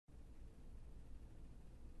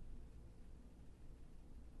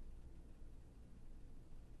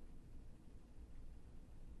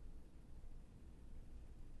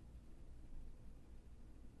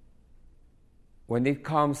when it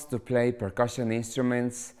comes to play percussion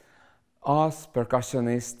instruments, us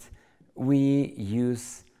percussionists, we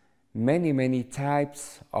use many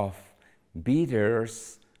types of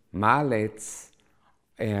beaters, mallets,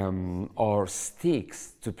 or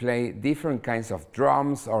sticks to play different kinds of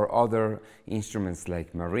drums or other instruments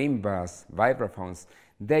like marimbas, vibraphones.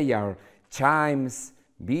 They are chimes,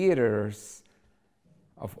 beaters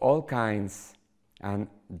of all kinds, and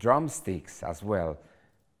drumsticks as well.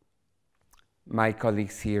 My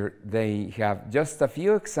colleagues here, they have just a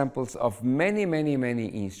few examples of many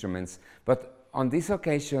instruments, but on this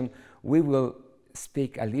occasion we will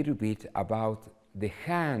speak a little bit about the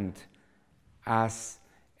hand as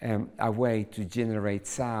a way to generate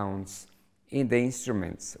sounds in the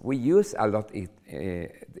instruments. We use a lot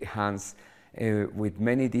hands with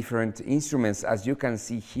many different instruments, as you can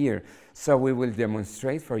see here. So we will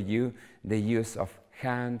demonstrate for you the use of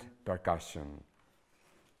hand percussion.